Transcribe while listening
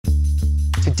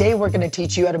Today we're gonna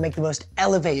teach you how to make the most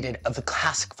elevated of the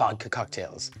classic vodka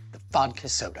cocktails, the Vodka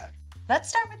Soda. Let's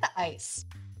start with the ice.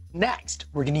 Next,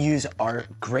 we're gonna use our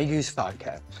Grey Goose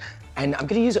Vodka. And I'm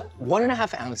gonna use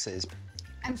 1.5 ounces.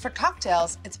 And for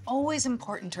cocktails, it's always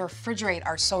important to refrigerate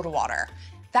our soda water.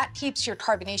 That keeps your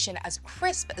carbonation as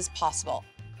crisp as possible.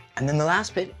 And then the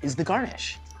last bit is the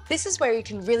garnish. This is where you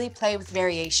can really play with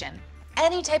variation.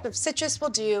 Any type of citrus will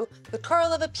do, the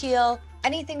curl of a peel,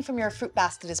 anything from your fruit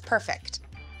basket is perfect.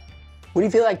 What do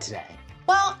you feel like today?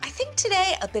 Well, I think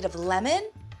today a bit of lemon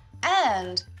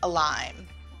and a lime.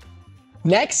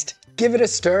 Next, give it a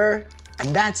stir,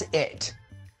 and that's it.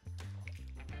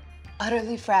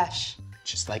 Utterly fresh.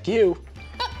 Just like you.